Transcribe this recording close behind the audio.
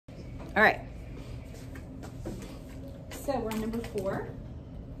All right. So we're on number 4.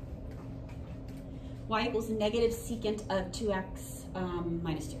 Y equals negative secant of 2x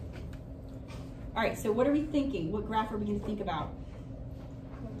minus 2. All right, so what are we thinking? What graph are we going to think about?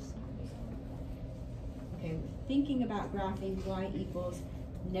 Okay, we're thinking about graphing y equals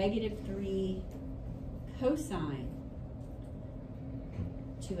negative 3 cosine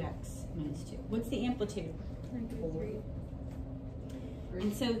 2x minus 2. What's the amplitude? 3.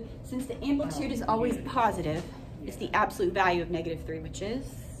 And so since the amplitude is always positive, it's the absolute value of negative 3, which is?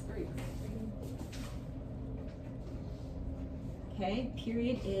 3. Okay,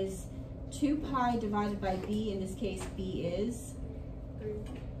 period is 2 pi divided by b. In this case, b is? 3.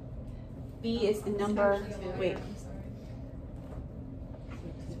 B is the number, wait.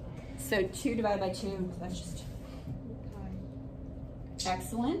 So 2 divided by 2, that's just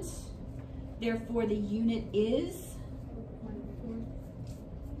excellent. Therefore, the unit is?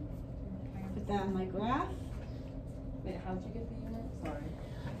 Put that on my graph. Wait, how did you get the unit?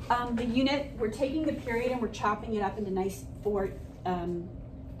 Sorry. The unit, we're taking the period and we're chopping it up into nice 4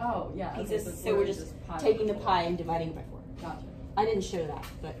 oh, yeah. pieces. Okay, so we're just taking the pi and dividing it by 4. Gotcha. I didn't show that,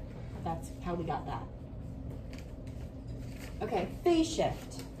 but that's how we got that. Okay, phase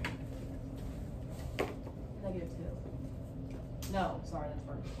shift. -2. No, sorry, that's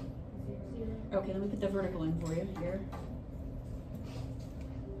vertical. Okay, let me put the vertical in for you here.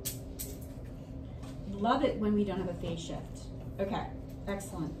 Love it when we don't have a phase shift. Okay,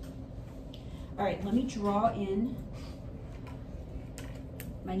 excellent. All right, let me draw in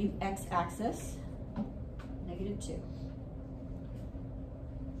my new x-axis, -2.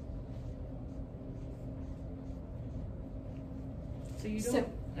 So you don't,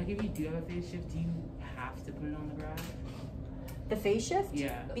 like if you do have a phase shift, do you have to put it on the graph? The phase shift?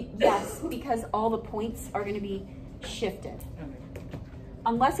 Yeah. Yes, because all the points are going to be shifted. Okay.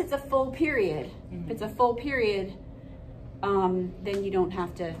 Unless it's a full period. Mm-hmm. If it's a full period, then you don't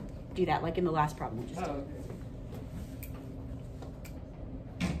have to do that, like in the last problem we just did. Oh,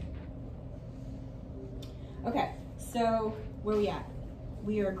 okay. Okay, so where are we at?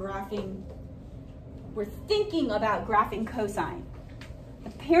 We are graphing, we're thinking about graphing cosine.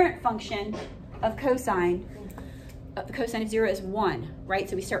 The parent function of cosine of 0 is 1, right?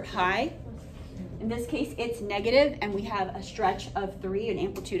 So we start high. In this case, it's negative, and we have a stretch of 3, an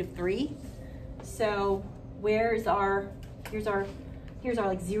amplitude of 3. So here's our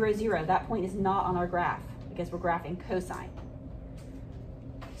like 0, 0. That point is not on our graph because we're graphing cosine.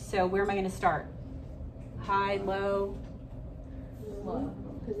 So where am I going to start? High, low? Low.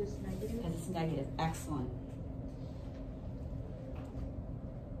 Because it's negative. Because it's negative. Excellent.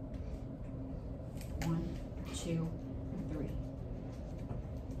 1, 2, 3.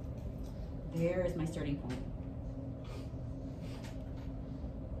 There is my starting point.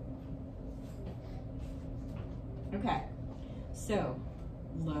 Okay, so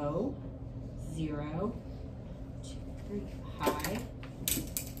low, 0, 2, 3, high,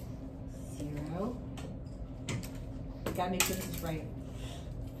 0. Gotta make sure this is right.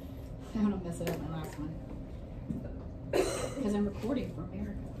 I don't want to mess it up my last one. Because I'm recording for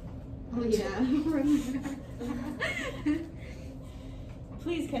America. Oh yeah.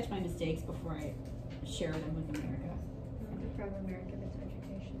 Please catch my mistakes before I share them with America. From America, that's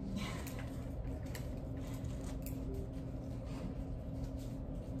education.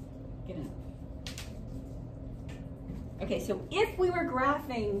 Get in. Okay, so if we were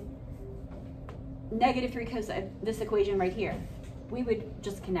graphing -3 cosine, this equation right here, we would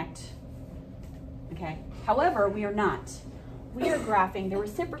just connect. Okay. However, we are not. We are graphing the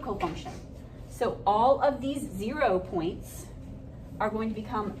reciprocal function. So all of these 0 points are going to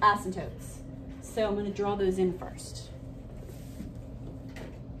become asymptotes. So I'm going to draw those in first.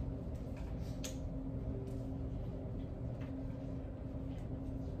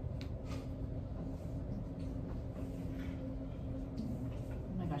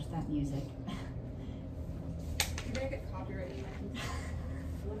 Oh my gosh, that music. You're gonna get copyrighted.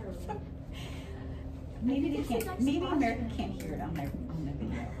 Maybe they can't. Maybe America can't hear it on the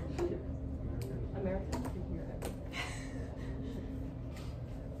video. Americans can hear it.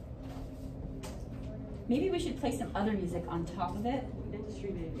 Maybe we should play some other music on top of it.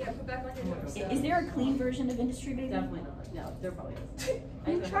 Industry Baby. Yeah, put back on your notes. Is there a clean version of Industry Baby? Definitely not. No, there probably is.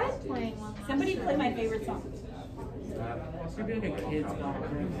 You tried playing one. Somebody play my favorite song. Maybe like a kid's song.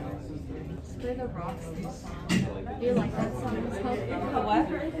 Play the rock song. Do you like that song? It's called The what?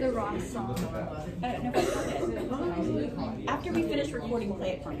 The Rock Song. I don't know if I heard it. After we finish recording,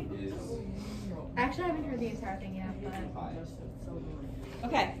 play it for me. Actually, I haven't heard the entire thing yet, but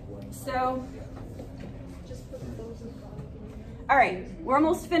Okay, so, just put those in the bottom. all right, we're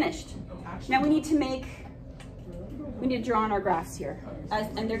almost finished. Now we need to draw on our graphs here,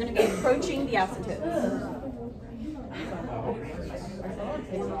 and they're going to be approaching the asymptotes.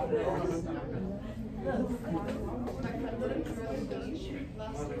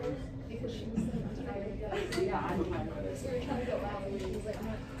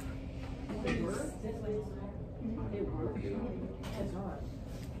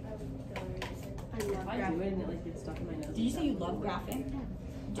 Did you say you love graphing?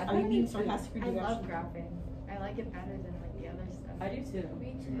 Are you being sarcastic or do you I love actually? graphing. I like it better than like the other stuff. I do too.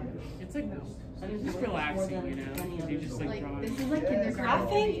 Me too. It's like just relaxing, you know? 'Cause you're just like Like drawing. this is like kindergarten.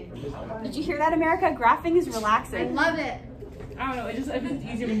 Graphing? Did you hear that, America? Graphing is I relaxing. love it. I don't know. I think it's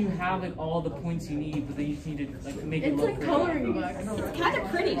easier when you have like all the points you need, but then you just need to like make it It's look like pretty. coloring books. It's kind of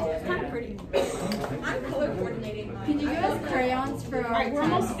pretty. It's kind of pretty. I'm color coordinating mine. Can you give us crayons for All our right, we're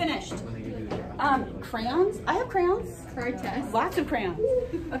test? almost finished. Crayons? I have crayons. For our test. Lots of crayons.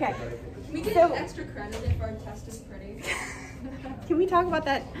 Okay. Can we get So- an extra credit if our test is pretty? Can we talk about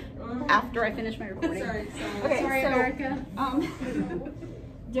that after I finish my recording? Sorry. Okay, Sorry, so, America.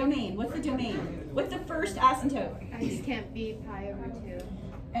 Domain. What's the domain? What's the first asymptote? X can't be pi over 2,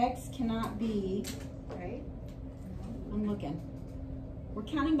 X cannot be. right? I'm looking. We're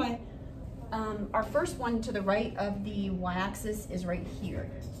counting by. Our first one to the right of the y-axis is right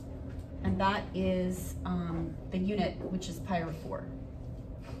here, and that is the unit, which is pi over 4.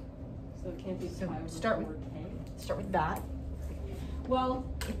 So it can't be So pi over start with- 4K? Start with that. Well,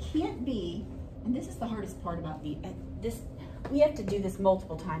 it can't be, and this is the hardest part about this. We have to do this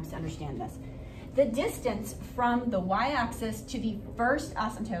multiple times to understand this. The distance from the y-axis to the first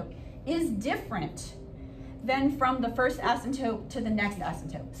asymptote is different than from the first asymptote to the next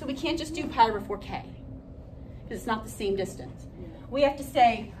asymptote. So we can't just do pi over 4k, because it's not the same distance. We have to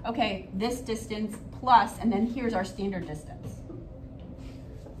say, okay, this distance plus, and then here's our standard distance.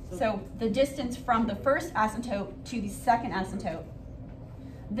 So the distance from the first asymptote to the second asymptote,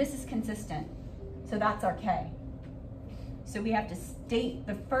 this is consistent. So that's our k. So we have to state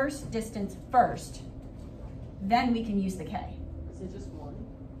the first distance first, then we can use the k. Is it just 1?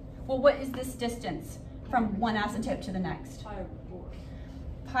 Well, what is this distance from one asymptote to the next? Pi over 4.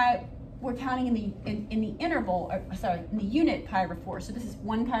 Pi, we're counting in the interval, in the unit pi over 4. So this is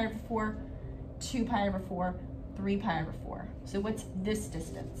 1 pi over 4, 2 pi over 4, 3 pi over 4. So what's this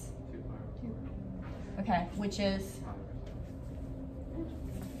distance? Okay, which is,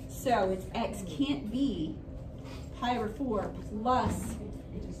 so it's x can't be pi over 4 plus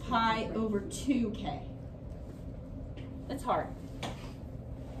pi over 2k. That's hard.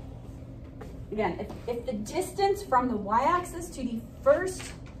 Again, if the distance from the y-axis to the first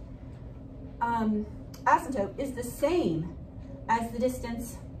asymptote is the same as the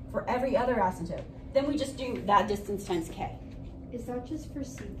distance for every other asymptote, then we just do that distance times k. Is that just for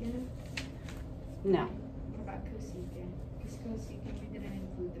secant? No. What about cosecant? Because cosecant, we didn't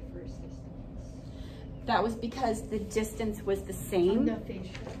include the first distance. That was because the distance was the same. The phase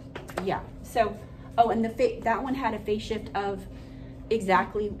shift. Yeah. So, oh, and that one had a phase shift of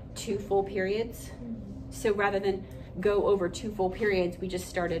exactly 2 full periods. So rather than go over 2 full periods, we just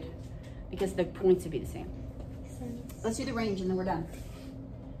started because the points would be the same. Makes sense. Let's do the range and then we're done.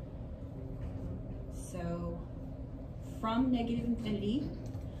 So from negative infinity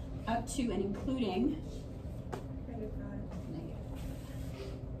up to and including negative.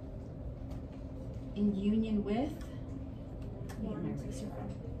 In union with 1, 2,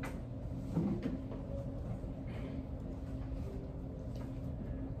 and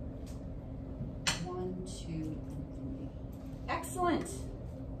 3. Excellent.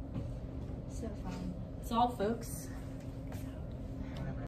 So fun. That's all, folks.